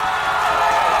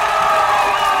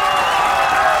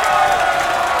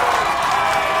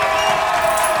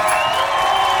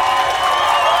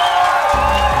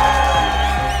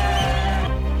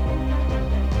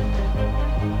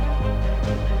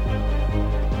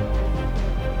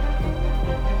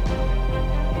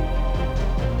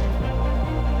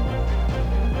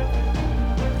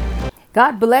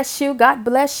God bless you. God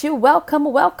bless you.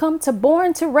 Welcome to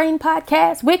Born to Reign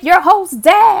podcast with your host,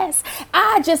 Daz.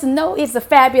 I just know it's a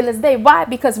fabulous day. Why?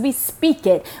 Because we speak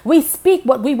it. We speak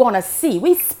what we want to see.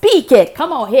 We speak it.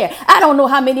 Come on here. I don't know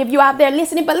how many of you out there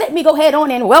listening, but let me go ahead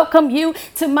on and welcome you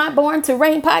to my Born to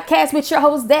Reign podcast with your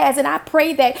host, Daz. And I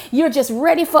pray that you're just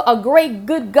ready for a great,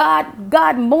 good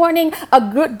God morning, a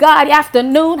good God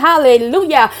afternoon.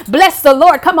 Hallelujah. Bless the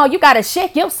Lord. Come on, you got to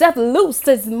shake yourself loose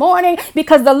this morning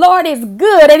because the Lord is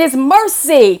good and his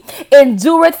mercy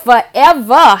endureth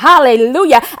forever.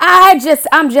 Hallelujah. I'm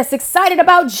just excited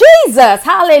about Jesus.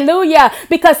 Hallelujah.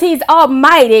 Because he's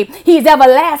almighty. He's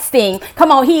everlasting.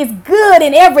 Come on. He is good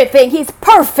in everything. He's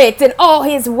perfect in all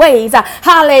his ways.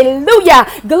 Hallelujah.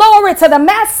 Glory to the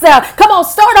master. Come on.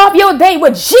 Start off your day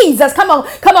with Jesus. Come on.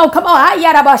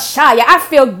 I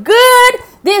feel good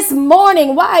this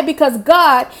morning. Why? Because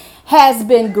God has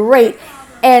been great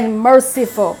and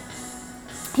merciful.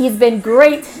 He's been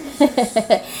great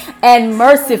and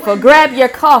merciful. Grab your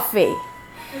coffee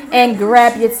and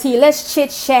grab your tea. Let's chit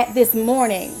chat this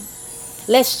morning.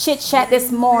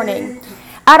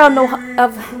 I don't know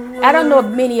if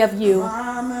many of you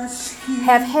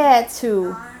have had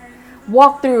to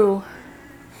walk through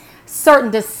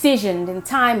certain decisions in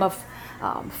time of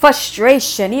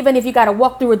frustration. Even if you got to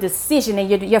walk through a decision and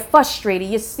you're frustrated,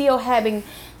 you're still having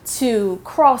to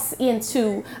cross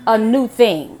into a new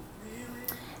thing.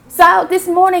 So this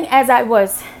morning, as I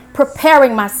was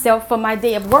preparing myself for my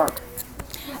day of work,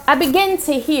 I began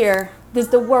to hear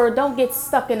the word, don't get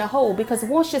stuck in a hole, because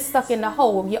once you're stuck in the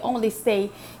hole, you only stay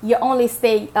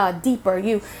deeper.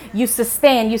 You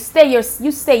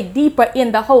stay deeper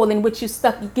in the hole in which you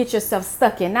get yourself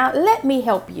stuck in. Now, let me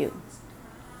help you.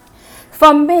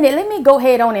 For a minute, let me go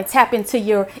ahead on and tap into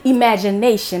your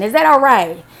imagination. Is that all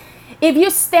right? If you're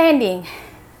standing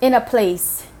in a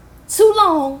place too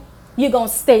long, you're going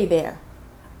to stay there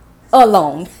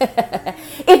alone.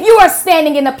 If you are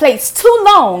standing in a place too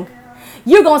long,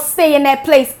 you're going to stay in that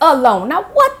place alone. Now,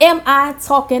 what am I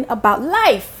talking about?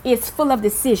 Life is full of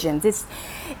decisions.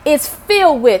 It's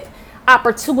filled with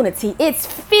opportunity. It's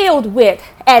filled with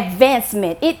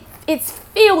advancement. It's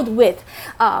filled with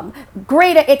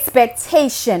greater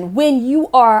expectation when you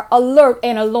are alert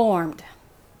and alarmed.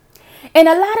 And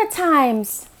a lot of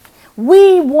times,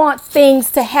 we want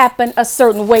things to happen a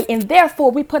certain way, and therefore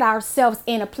we put ourselves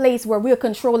in a place where we're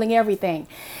controlling everything.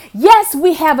 Yes,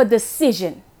 we have a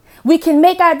decision. We can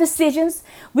make our decisions.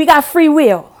 We got free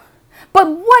will.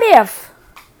 But what if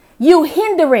you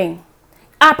hindering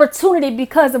opportunity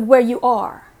because of where you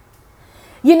are?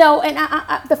 You know, and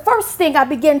the first thing I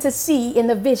begin to see in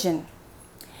the vision,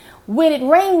 when it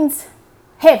rains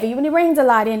heavy, when it rains a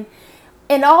lot, and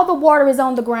all the water is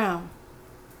on the ground,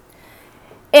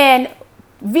 and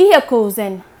vehicles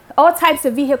and all types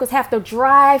of vehicles have to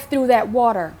drive through that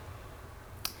water.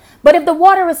 But if the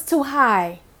water is too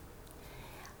high,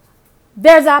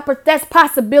 there's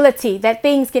possibility that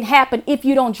things can happen if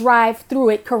you don't drive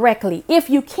through it correctly, if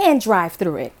you can drive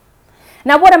through it.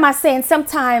 Now, what am I saying?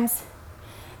 Sometimes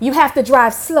you have to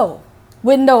drive slow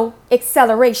with no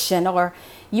acceleration, or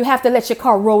you have to let your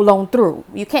car roll on through.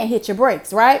 You can't hit your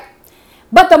brakes, right?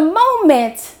 But the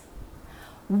moment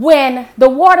when the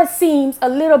water seems a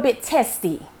little bit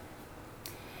testy,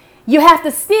 you have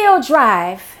to still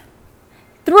drive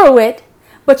through it,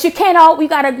 but you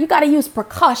gotta use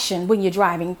precaution when you're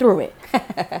driving through it.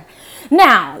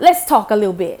 Now, let's talk a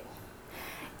little bit.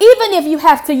 Even if you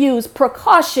have to use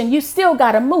precaution, you still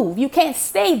gotta move. You can't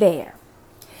stay there.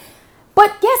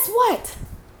 But guess what?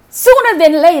 Sooner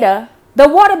than later, the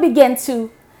water begins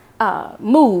to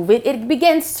move. It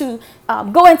begins to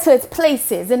go into its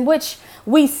places in which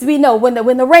we know when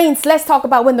the rains. Let's talk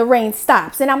about when the rain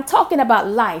stops. And I'm talking about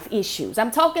life issues.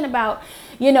 I'm talking about,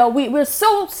 we're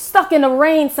so stuck in the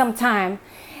rain sometimes.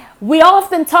 We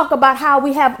often talk about how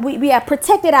we have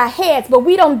protected our heads, but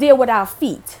we don't deal with our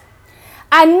feet.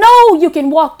 I know you can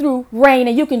walk through rain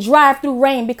and you can drive through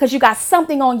rain because you got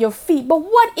something on your feet. But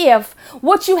what if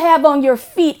what you have on your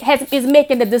feet is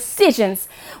making the decisions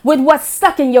with what's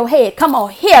stuck in your head? Come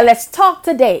on here. Let's talk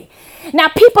today. Now,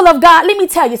 people of God, let me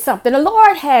tell you something. The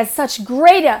Lord has such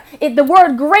the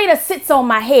word greater sits on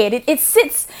my head. It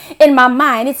sits in my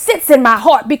mind. It sits in my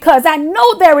heart because I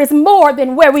know there is more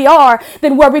than where we are,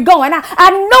 than where we're going.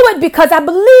 I know it because I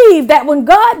believe that when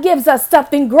God gives us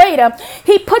something greater,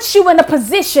 he puts you in a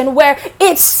position where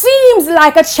it seems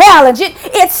like a challenge.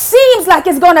 It seems like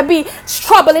it's going to be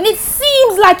trouble, and it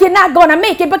seems like you're not going to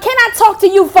make it. But can I talk to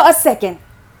you for a second?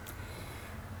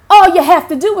 All you have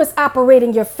to do is operate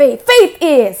in your faith. Faith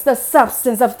is the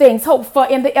substance of things hoped for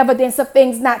and the evidence of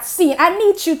things not seen. I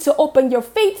need you to open your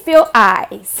faith-filled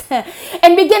eyes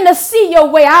and begin to see your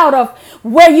way out of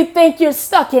where you think you're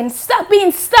stuck in.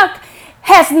 Being stuck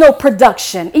has no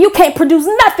production. You can't produce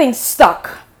nothing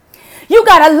stuck. You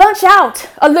got to launch out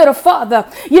a little further.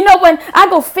 You know, when I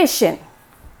go fishing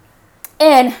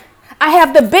and I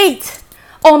have the bait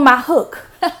on my hook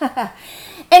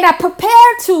and I prepare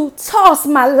to toss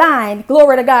my line,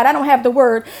 glory to God. I don't have the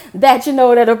word that, you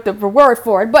know, that the word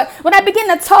for it. But when I begin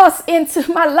to toss into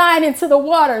my line into the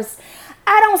waters,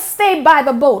 I don't stay by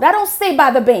the boat. I don't stay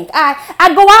by the bank.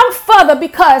 I go out further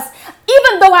because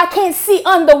even though I can't see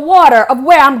underwater of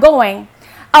where I'm going,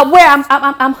 where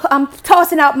I'm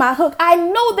tossing out my hook, I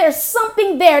know there's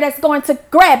something there that's going to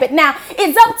grab it. Now,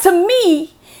 it's up to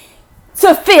me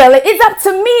to feel it. It's up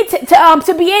to me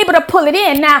to be able to pull it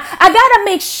in. Now, I got to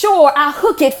make sure I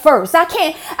hook it first. I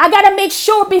got to make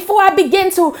sure before I begin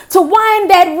to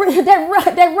wind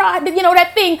that rod, you know,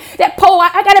 that thing, that pole,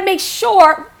 I got to make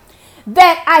sure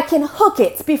that I can hook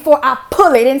it before I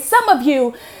pull it. And some of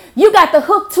you got the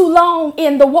hook too long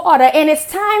in the water, and it's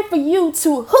time for you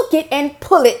to hook it and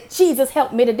pull it. Jesus,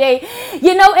 help me today.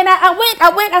 You know, and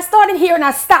I started here and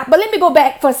I stopped. But let me go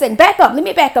back for a second. Let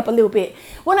me back up a little bit.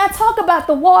 When I talk about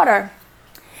the water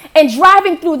and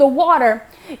driving through the water,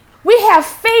 we have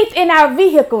faith in our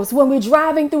vehicles when we're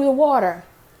driving through the water.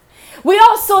 We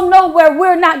also know where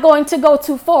we're not going to go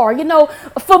too far. You know,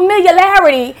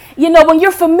 familiarity, you know, when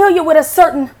you're familiar with a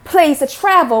certain place of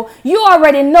travel, you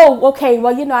already know, okay,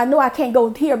 well, you know I can't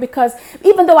go here because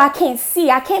even though I can't see,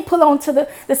 I can't pull onto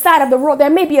the side of the road. There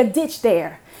may be a ditch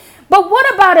there. But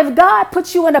what about if God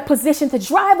puts you in a position to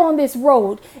drive on this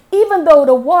road, even though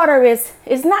the water is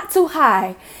not too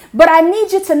high, but I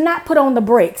need you to not put on the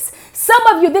brakes. Some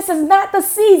of you, this is not the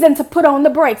season to put on the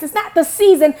brakes. It's not the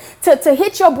season to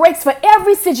hit your brakes for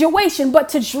every situation, but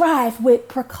to drive with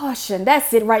precaution.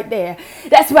 That's it right there.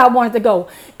 That's where I wanted to go.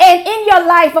 And in your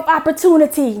life of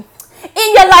opportunity,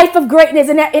 in your life of greatness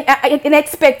and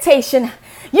expectation,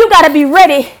 you got to be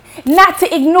ready not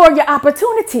to ignore your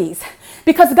opportunities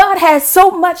because God has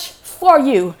so much for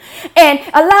you. And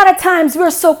a lot of times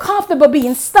we're so comfortable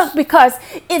being stuck because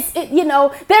do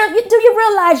you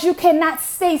realize you cannot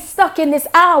stay stuck in this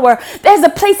hour? There's a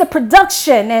place of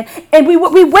production and we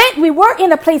were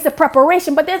in a place of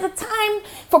preparation, but there's a time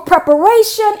for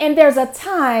preparation and there's a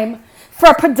time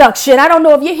for production. I don't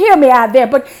know if you hear me out there,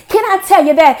 but can I tell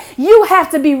you that you have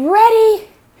to be ready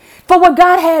for what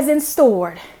God has in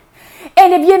store.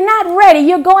 And if you're not ready,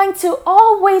 you're going to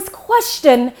always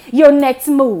question your next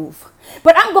move.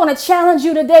 But I'm going to challenge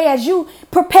you today as you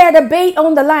prepare the bait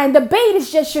on the line. The bait is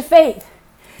just your faith.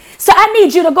 So I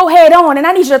need you to go head on and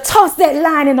I need you to toss that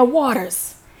line in the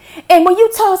waters. And when you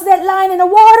toss that line in the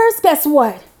waters, guess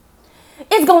what?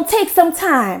 It's going to take some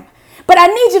time. But I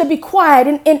need you to be quiet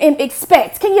and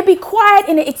expect. Can you be quiet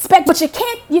and expect? But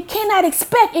you cannot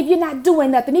expect if you're not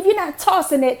doing nothing. If you're not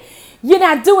tossing it, you're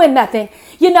not doing nothing.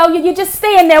 You know, you're just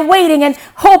staying there waiting and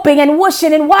hoping and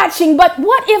wishing and watching. But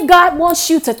what if God wants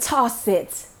you to toss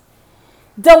it?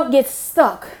 Don't get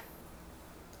stuck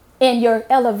in your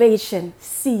elevation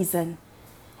season.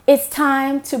 It's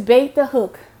time to bait the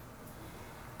hook.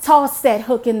 Toss that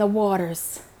hook in the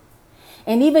waters.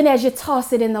 And even as you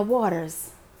toss it in the waters,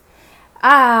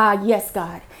 yes,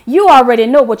 God, you already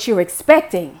know what you're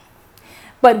expecting.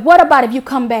 But what about if you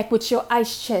come back with your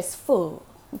ice chest full?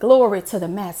 Glory to the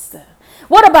Master.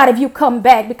 What about if you come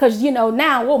back because, you know,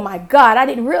 now, oh my God, I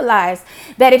didn't realize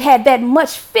that it had that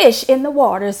much fish in the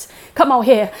waters. Come on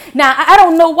here. Now, I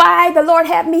don't know why the Lord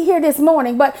had me here this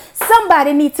morning, but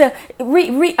somebody needs to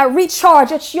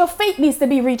recharge. Your faith needs to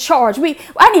be recharged.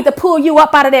 I need to pull you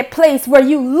up out of that place where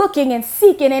you looking and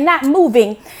seeking and not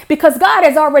moving because God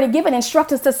has already given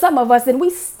instructions to some of us and we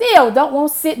still don't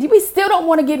want to sit. We still don't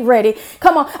want to get ready.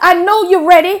 Come on. I know you're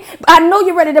ready. I know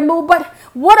you're ready to move, but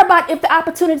what about if the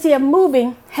opportunity of moving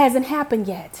hasn't happened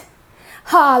yet?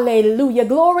 Hallelujah.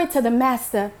 Glory to the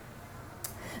Master.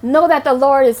 Know that the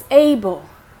Lord is able.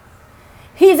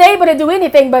 He's able to do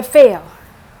anything but fail.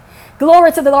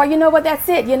 Glory to the Lord. You know what? That's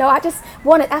it. You know, I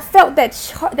felt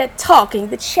that talking,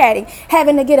 the chatting,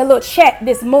 having to get a little chat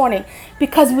this morning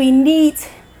because we need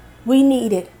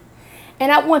it.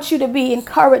 And I want you to be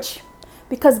encouraged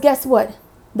because guess what?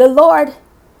 The Lord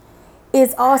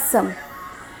is awesome.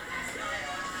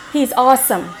 He's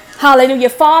awesome. Hallelujah.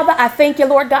 Father, I thank you,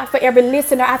 Lord God, for every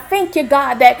listener. I thank you,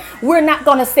 God, that we're not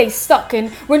going to stay stuck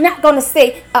and we're not going to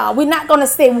stay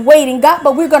waiting, God,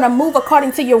 but we're going to move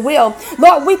according to your will.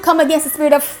 Lord, we come against the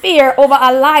spirit of fear over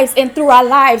our lives and through our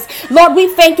lives. Lord, we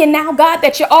thank you now, God,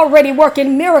 that you're already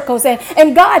working miracles.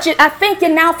 And God, I thank you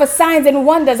now for signs and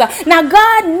wonders. Now,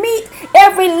 God, meet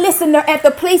every listener at the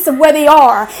place of where they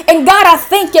are. And God, I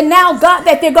thank you now, God,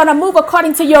 that they're going to move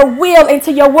according to your will and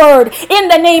to your word. In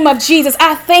the name of Jesus,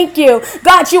 I thank you.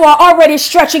 God, you are already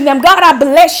stretching them. God, I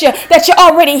bless you that you're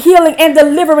already healing and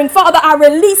delivering. Father, I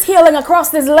release healing across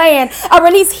this land. I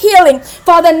release healing,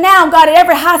 Father, now, God, at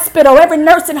every hospital, every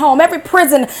nursing home, every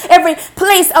prison, every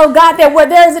place, oh God, that where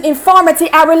there is an infirmity,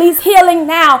 I release healing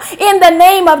now in the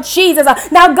name of Jesus.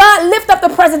 Now, God, lift up the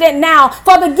president now.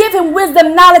 Father, give him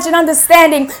wisdom, knowledge, and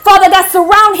understanding. Father, God,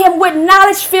 surround him with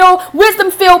knowledge-filled,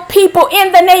 wisdom-filled people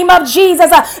in the name of Jesus.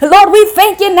 Lord, we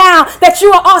thank you now that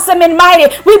you are awesome and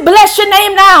mighty. We bless your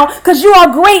name now because you are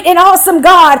great and awesome,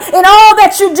 God, in all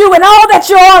that you do and all that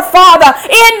you are, Father.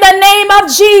 In the name of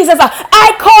Jesus,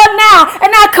 I call now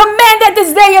and I command that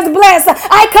this day is blessed.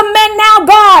 I command now,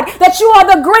 God, that you are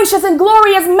the gracious and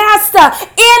glorious Master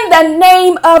in the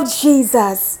name of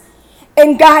Jesus.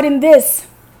 And God, in this,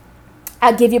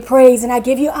 I give you praise and I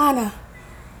give you honor.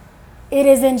 It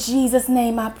is in Jesus'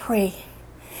 name I pray.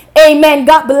 Amen.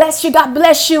 God bless you. God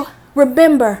bless you.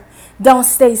 Remember, don't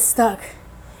stay stuck.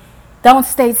 Don't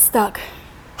stay stuck.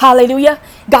 Hallelujah.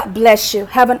 God bless you.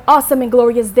 Have an awesome and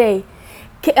glorious day.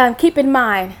 Keep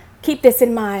this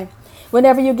in mind.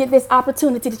 Whenever you get this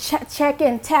opportunity to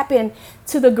tap in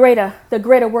to the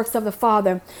greater works of the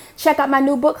Father. Check out my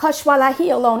new book, Hush While I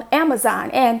Heal, on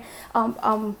Amazon, and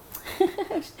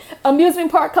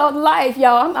amusement park called Life,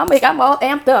 y'all. I'm all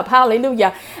amped up.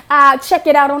 Hallelujah. Check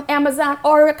it out on Amazon.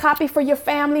 Order a copy for your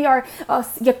family or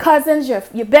your cousins,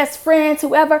 your best friends,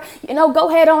 whoever. Go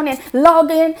ahead on and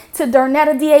log in to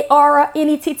Darnetta,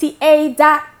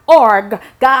 DARNETTA.org.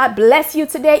 God bless you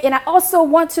today. And I also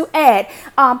want to add,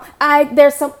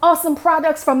 there's some awesome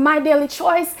products from My Daily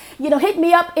Choice. Hit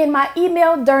me up in my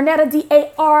email, Darnetta,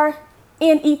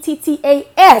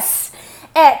 DARNETTAS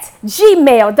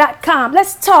 @gmail.com.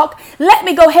 Let's talk. Let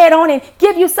me go ahead on and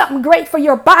give you something great for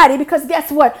your body, because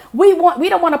guess what? We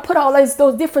don't want to put all those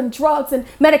different drugs and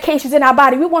medications in our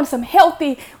body. We want some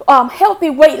healthy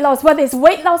weight loss, whether it's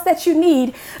weight loss that you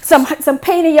need, some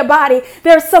pain in your body.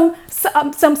 There's some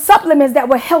supplements that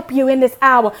will help you in this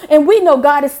hour. And we know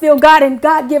God is still God, and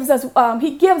God gives us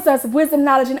he gives us wisdom,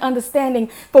 knowledge, and understanding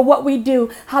for what we do.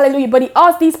 Hallelujah. But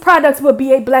all these products will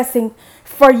be a blessing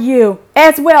for you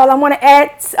as well. I want to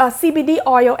add CBD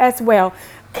oil as well.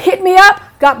 Hit me up.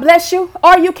 God bless you.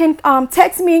 Or you can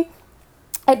text me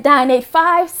at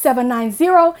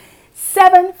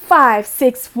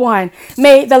 985-790-7561.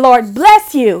 May the Lord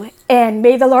bless you and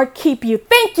may the Lord keep you.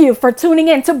 Thank you for tuning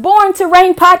in to Born to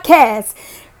Reign podcast.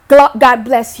 God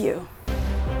bless you.